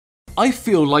I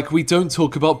feel like we don't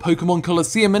talk about Pokémon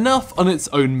Colosseum enough on its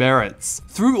own merits.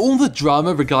 Through all the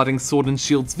drama regarding Sword and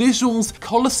Shield's visuals,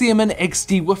 Colosseum and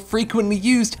XD were frequently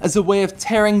used as a way of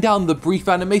tearing down the brief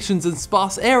animations and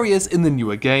sparse areas in the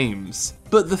newer games.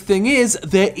 But the thing is,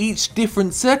 they're each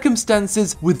different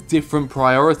circumstances with different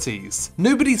priorities.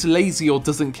 Nobody's lazy or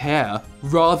doesn't care.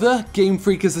 Rather, Game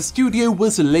Freak as a studio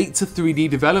was late to 3D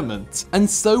development, and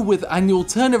so with annual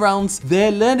turnarounds, their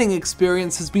learning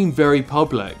experience has been very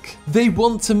public. They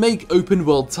want to make open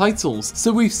world titles,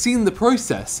 so we've seen the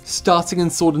process, starting in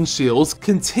Sword and Shield,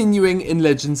 continuing in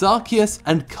Legends Arceus,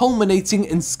 and culminating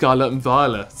in Scarlet and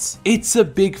Violet. It's a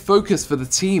big focus for the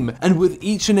team, and with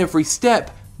each and every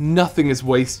step, nothing is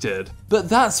wasted. But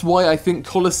that's why I think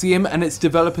Colosseum and its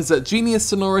developers at Genius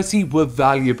Sonority were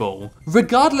valuable.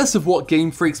 Regardless of what Game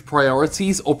Freak's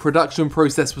priorities or production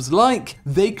process was like,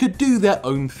 they could do their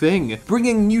own thing,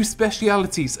 bringing new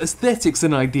specialities, aesthetics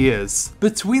and ideas.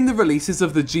 Between the releases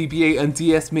of the GBA and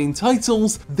DS main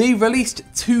titles, they released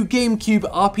 2 GameCube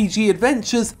RPG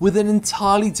adventures with an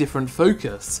entirely different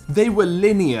focus. They were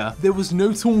linear, there was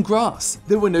no torn grass,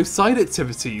 there were no side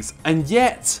activities, and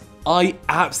yet, I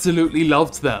absolutely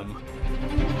loved them.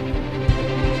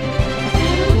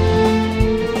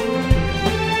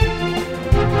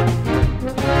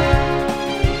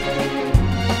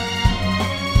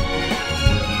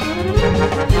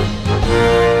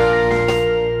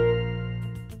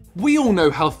 We all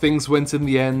know how things went in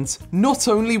the end. Not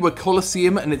only were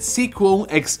Colosseum and its sequel,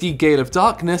 XD Gale of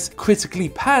Darkness, critically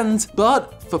panned,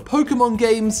 but for Pokemon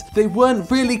games, they weren't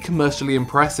really commercially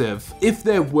impressive. If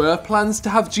there were plans to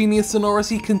have Genius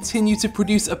Sonority continue to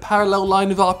produce a parallel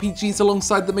line of RPGs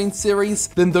alongside the main series,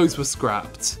 then those were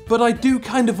scrapped. But I do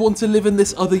kind of want to live in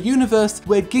this other universe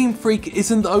where Game Freak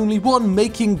isn't the only one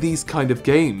making these kind of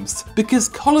games, because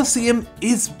Colosseum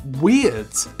is weird.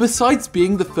 Besides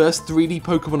being the first 3D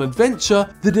Pokemon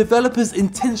adventure, the developers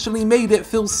intentionally made it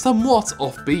feel somewhat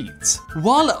offbeat.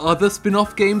 While other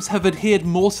spin-off games have adhered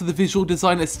more to the visual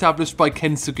design established by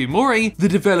Ken Sugimori, the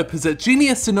developers at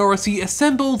Genius Sonority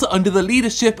assembled under the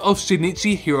leadership of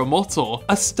Shinichi Hiramoto,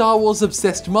 a Star Wars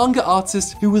obsessed manga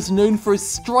artist who was known for his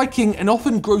striking and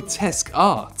often grotesque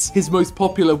art, his most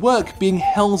popular work being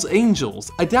Hell's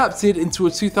Angels, adapted into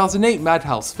a 2008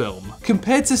 Madhouse film.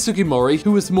 Compared to Sugimori,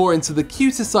 who was more into the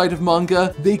cuter side of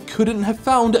manga, they couldn't have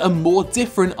found a more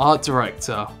different art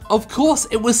director. Of course,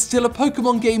 it was still a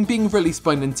Pokemon game being released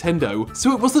by Nintendo,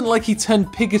 so it wasn't like he turned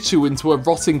Pikachu into a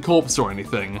rotting corpse or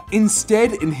anything.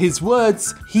 Instead, in his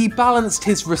words, he balanced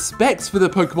his respect for the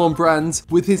Pokemon brand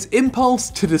with his impulse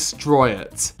to destroy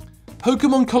it.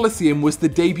 Pokémon Colosseum was the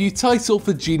debut title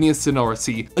for Genius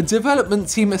Sonority, a development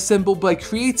team assembled by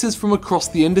creators from across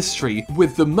the industry,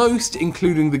 with the most,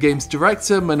 including the game's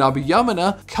director Manabu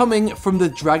Yamana, coming from the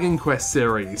Dragon Quest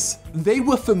series. They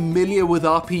were familiar with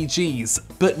RPGs,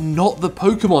 but not the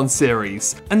Pokemon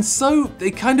series, and so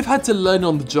they kind of had to learn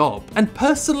on the job. And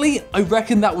personally, I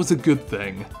reckon that was a good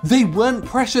thing. They weren't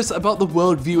precious about the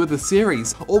worldview of the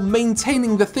series, or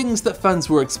maintaining the things that fans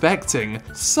were expecting,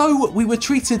 so we were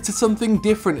treated to something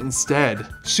different instead.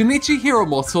 Shinichi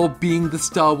Hiramoto, being the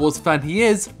Star Wars fan he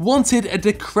is, wanted a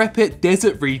decrepit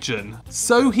desert region,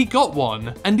 so he got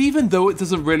one. And even though it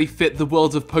doesn't really fit the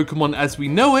world of Pokemon as we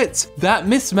know it, that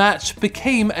mismatch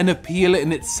became an appeal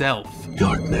in itself.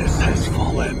 Darkness has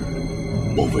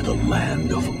fallen over the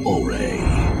land of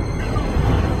Ore.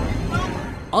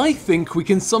 I think we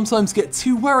can sometimes get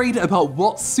too worried about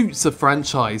what suits a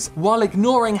franchise, while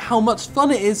ignoring how much fun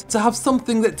it is to have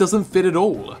something that doesn't fit at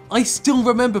all. I still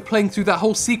remember playing through that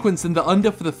whole sequence in the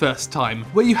Under for the first time,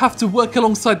 where you have to work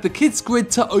alongside the kids grid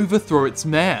to overthrow its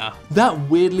mare. That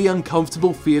weirdly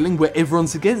uncomfortable feeling where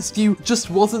everyone's against you just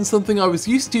wasn't something I was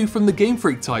used to from the Game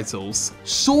Freak titles.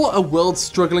 Sure, a world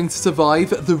struggling to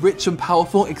survive, the rich and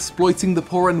powerful exploiting the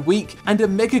poor and weak, and a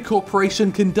mega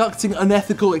corporation conducting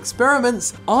unethical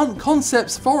experiments aren't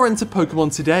concepts foreign to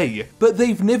Pokemon today, but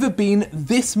they've never been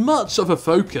this much of a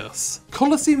focus.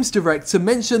 Colosseum's director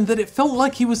mentioned that it felt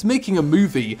like he was making a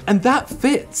movie, and that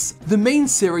fits. The main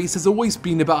series has always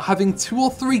been about having 2 or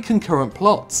 3 concurrent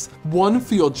plots. One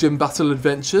for your gym battle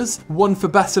adventures, one for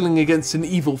battling against an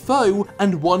evil foe,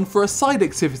 and one for a side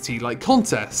activity like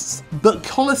contests. But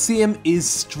Colosseum is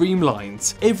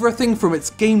streamlined. Everything from its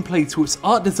gameplay to its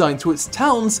art design to its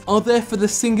towns are there for the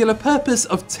singular purpose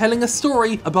of telling a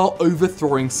story about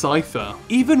overthrowing Cypher.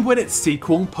 Even when its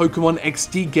sequel, Pokemon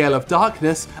XD Gale of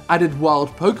Darkness, added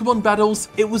wild Pokemon battles,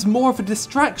 it was more of a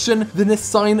distraction than a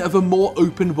sign of a more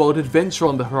open world adventure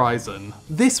on the horizon.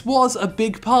 This was a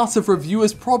big part of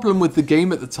reviewers' problem with the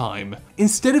game at the time.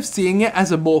 Instead of seeing it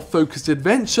as a more focused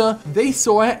adventure, they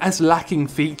saw it as lacking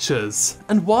features.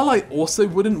 And while I also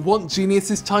wouldn't want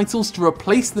Genius's titles to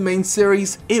replace the main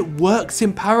series, it works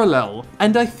in parallel,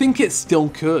 and I think it still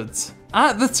could.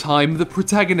 At the time, the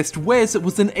protagonist Wes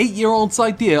was an 8-year-old's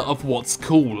idea of what's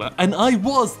cool, and I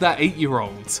was that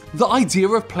 8-year-old. The idea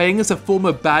of playing as a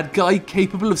former bad guy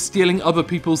capable of stealing other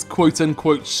people's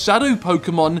quote-unquote shadow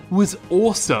Pokemon was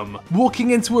awesome.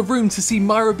 Walking into a room to see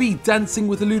Myra B dancing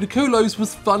with the Ludicolo's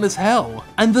was fun as hell.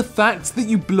 And the fact that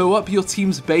you blow up your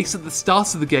team's base at the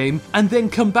start of the game and then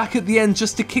come back at the end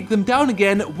just to kick them down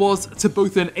again was, to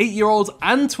both an 8-year-old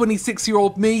and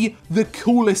 26-year-old me, the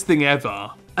coolest thing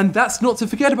ever. And that's not to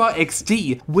forget about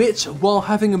XD, which, while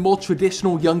having a more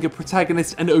traditional younger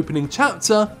protagonist and opening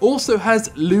chapter, also has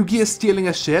Lugia stealing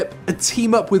a ship, a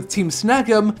team up with Team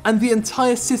Snag'em, and the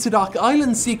entire Citadel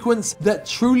Island sequence that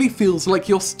truly feels like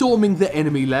you're storming the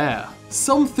enemy lair.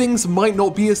 Some things might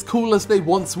not be as cool as they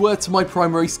once were to my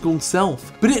primary school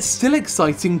self, but it's still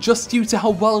exciting just due to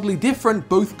how wildly different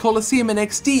both Colosseum and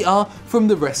XD are from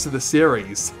the rest of the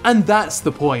series. And that's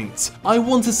the point. I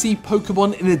want to see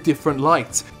Pokemon in a different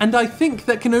light, and I think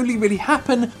that can only really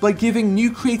happen by giving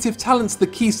new creative talents the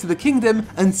keys to the kingdom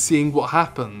and seeing what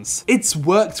happens. It's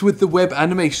worked with the web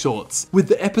anime shorts, with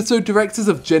the episode directors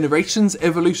of Generations,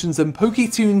 Evolutions and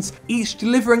Poketoons each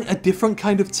delivering a different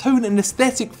kind of tone and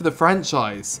aesthetic for the franchise.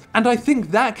 And I think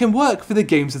that can work for the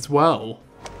games as well.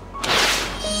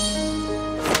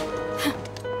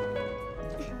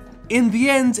 In the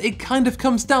end, it kind of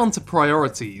comes down to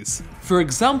priorities. For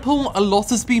example, a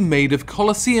lot has been made of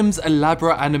Colosseum's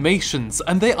elaborate animations,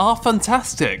 and they are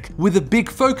fantastic, with a big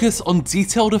focus on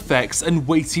detailed effects and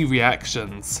weighty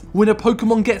reactions. When a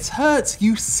Pokemon gets hurt,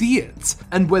 you see it,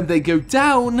 and when they go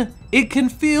down, it can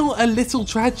feel a little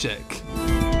tragic.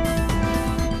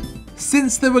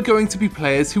 Since there were going to be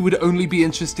players who would only be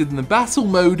interested in the battle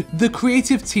mode, the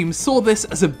creative team saw this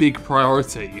as a big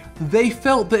priority. They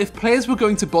felt that if players were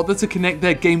going to bother to connect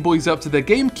their Game Boys up to their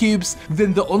GameCubes,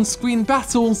 then the on-screen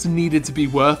battles needed to be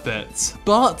worth it.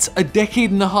 But a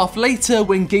decade and a half later,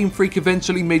 when Game Freak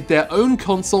eventually made their own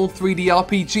console 3D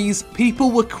RPGs,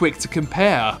 people were quick to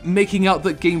compare, making out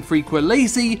that Game Freak were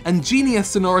lazy and Genius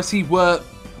Sonority were,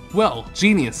 well,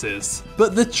 geniuses.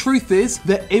 But the truth is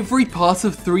that every part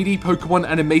of 3D Pokemon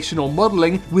animation or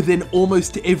modeling within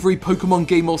almost every Pokemon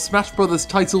game or Smash Bros.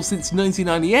 Title since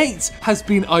 1998 has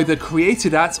been either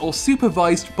created at or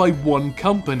supervised by one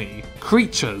company: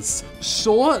 Creatures.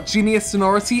 Sure, Genius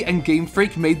Sonority and Game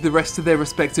Freak made the rest of their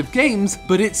respective games,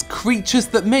 but it's Creatures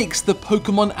that makes the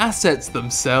Pokemon assets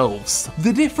themselves.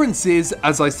 The difference is,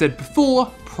 as I said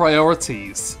before,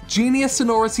 priorities. Genius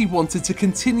Sonority wanted to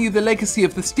continue the legacy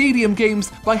of the Stadium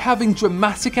games by having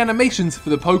dramatic animations for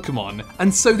the Pokemon,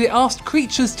 and so they asked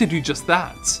Creatures to do just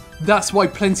that. That's why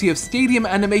plenty of Stadium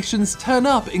animations turn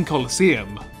up in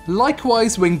Colosseum.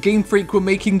 Likewise, when Game Freak were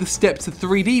making the step to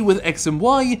 3D with X and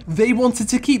Y, they wanted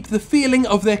to keep the feeling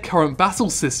of their current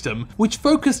battle system, which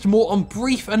focused more on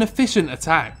brief and efficient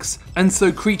attacks, and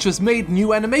so Creatures made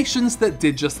new animations that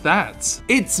did just that.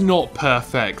 It's not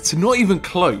perfect, not even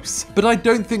close, but I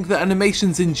don't think that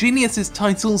animations in Genius's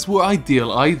titles were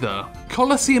ideal either.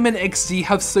 Colosseum and XD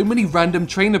have so many random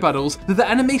trainer battles that the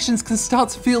animations can start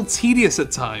to feel tedious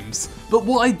at times, but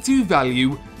what I do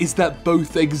value is that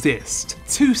both exist.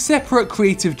 Two separate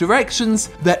creative directions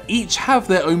that each have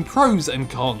their own pros and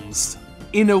cons.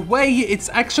 In a way, it's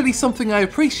actually something I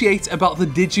appreciate about the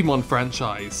Digimon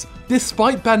franchise.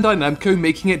 Despite Bandai Namco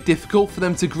making it difficult for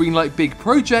them to greenlight big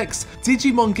projects,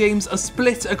 Digimon games are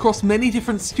split across many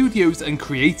different studios and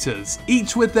creators,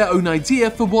 each with their own idea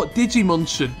for what Digimon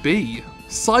should be.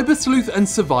 Cyber Sleuth and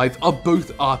Survive are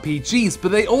both RPGs,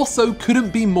 but they also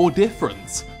couldn't be more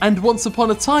different. And once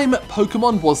upon a time,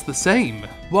 Pokemon was the same.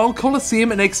 While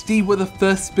Colosseum and XD were the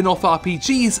first spin-off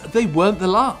RPGs, they weren't the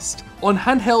last. On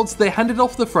handhelds, they handed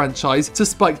off the franchise to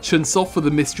Spike Chunsoft for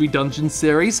the Mystery Dungeon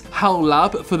series, HAL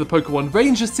Lab for the Pokemon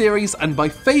Ranger series, and my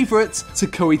favourite, to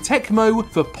Koei Tecmo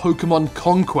for Pokemon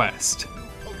Conquest.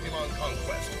 Pokemon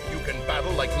Conquest. You can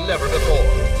battle like never before.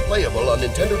 Playable on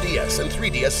Nintendo DS and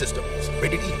 3DS systems.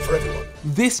 Rated E for everyone.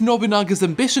 This Nobunaga's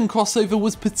Ambition crossover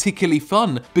was particularly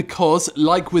fun because,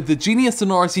 like with the Genius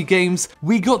Sonority games,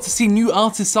 we got to see new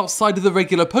artists outside of the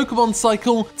regular Pokemon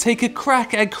cycle take a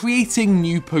crack at creating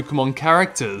new Pokemon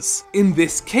characters. In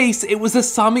this case, it was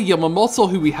Asami Yamamoto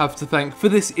who we have to thank for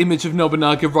this image of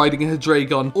Nobunaga riding a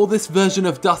Hydreigon, or this version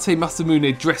of Date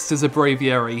Masamune dressed as a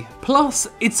Braviary. Plus,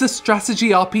 it's a strategy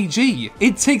RPG.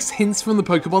 It takes hints from the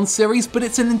Pokemon series, but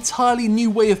it's an entirely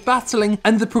new way of battling,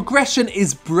 and the progression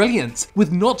is brilliant,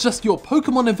 with not just your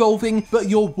Pokemon evolving, but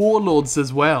your warlords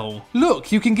as well.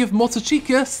 Look, you can give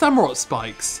Motochika Samurott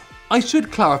spikes. I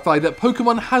should clarify that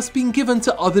Pokemon has been given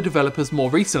to other developers more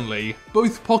recently.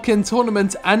 Both Pokken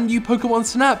Tournament and New Pokemon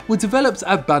Snap were developed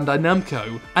at Bandai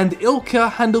Namco, and Ilka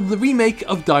handled the remake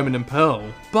of Diamond and Pearl.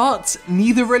 But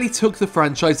neither really took the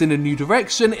franchise in a new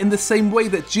direction in the same way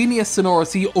that Genius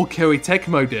Sonority or Koei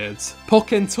Tecmo did.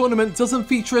 Pokken Tournament doesn't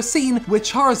feature a scene where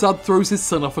Charizard throws his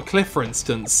son off a cliff, for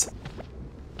instance.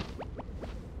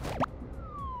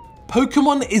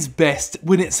 Pokemon is best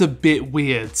when it's a bit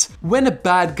weird. When a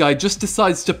bad guy just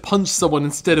decides to punch someone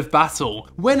instead of battle.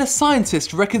 When a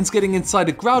scientist reckons getting inside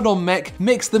a Groudon mech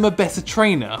makes them a better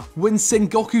trainer. When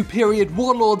Sengoku period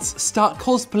warlords start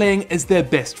cosplaying as their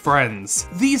best friends.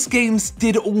 These games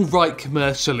did alright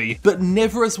commercially, but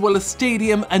never as well as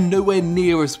Stadium and nowhere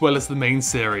near as well as the main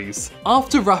series.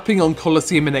 After wrapping on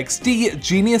Colosseum and XD,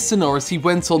 Genius Sonority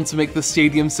went on to make the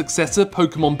Stadium successor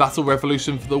Pokemon Battle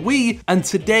Revolution for the Wii, and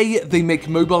today they make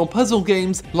mobile puzzle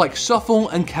games like Shuffle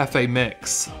and Cafe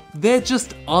Mix. There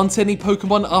just aren't any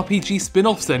Pokemon RPG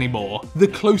spin-offs anymore. The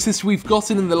closest we've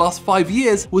gotten in the last 5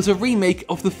 years was a remake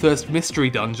of the first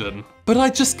Mystery Dungeon. But I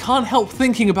just can't help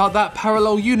thinking about that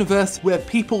parallel universe where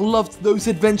people loved those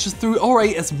adventures through Ore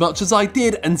as much as I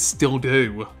did and still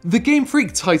do. The Game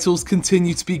Freak titles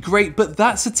continue to be great, but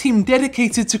that's a team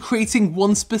dedicated to creating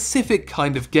one specific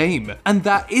kind of game, and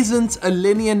that isn't a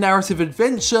linear narrative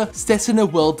adventure set in a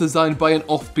world designed by an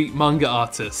offbeat manga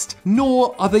artist,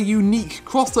 nor are they unique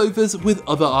crossovers with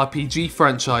other RPG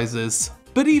franchises.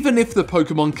 But even if the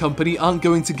Pokemon Company aren't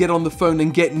going to get on the phone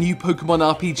and get new Pokemon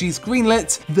RPGs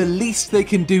greenlit, the least they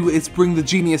can do is bring the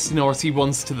Genius Sonority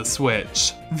ones to the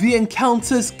Switch. The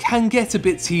encounters can get a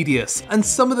bit tedious, and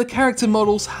some of the character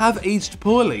models have aged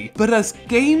poorly, but as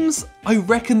games, I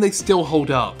reckon they still hold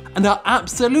up, and are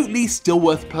absolutely still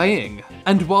worth playing.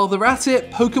 And while they're at it,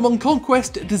 Pokemon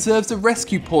Conquest deserves a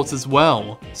rescue port as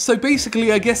well. So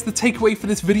basically, I guess the takeaway for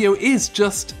this video is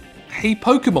just, hey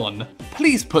Pokemon,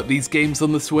 please put these games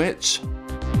on the Switch.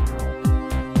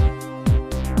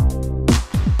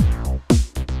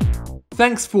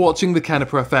 Thanks for watching the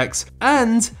Canipa FX,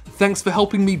 and thanks for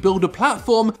helping me build a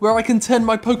platform where I can turn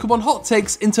my Pokemon hot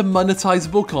takes into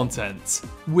monetizable content.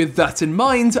 With that in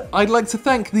mind, I'd like to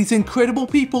thank these incredible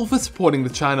people for supporting the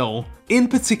channel. In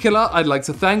particular, I'd like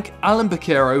to thank Alan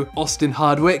Baquero, Austin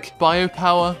Hardwick,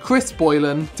 Biopower, Chris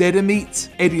Boylan, Dedameat,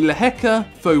 Eddie Lehecka,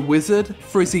 Faux Wizard,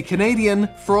 Frizzy Canadian,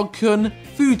 Frogkun,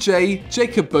 Fujay,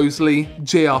 Jacob Bosley,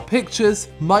 JR Pictures,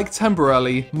 Mike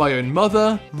Tamborelli, My Own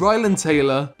Mother, Rylan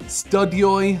Taylor,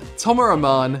 Studyoy, Tomer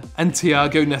Aman, and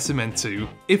Tiago Nascimento.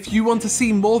 If you want to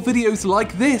see more videos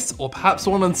like this, or perhaps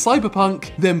one on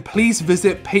Cyberpunk, then please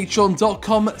visit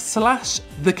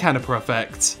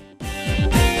patreon.com/theCanipaEffect.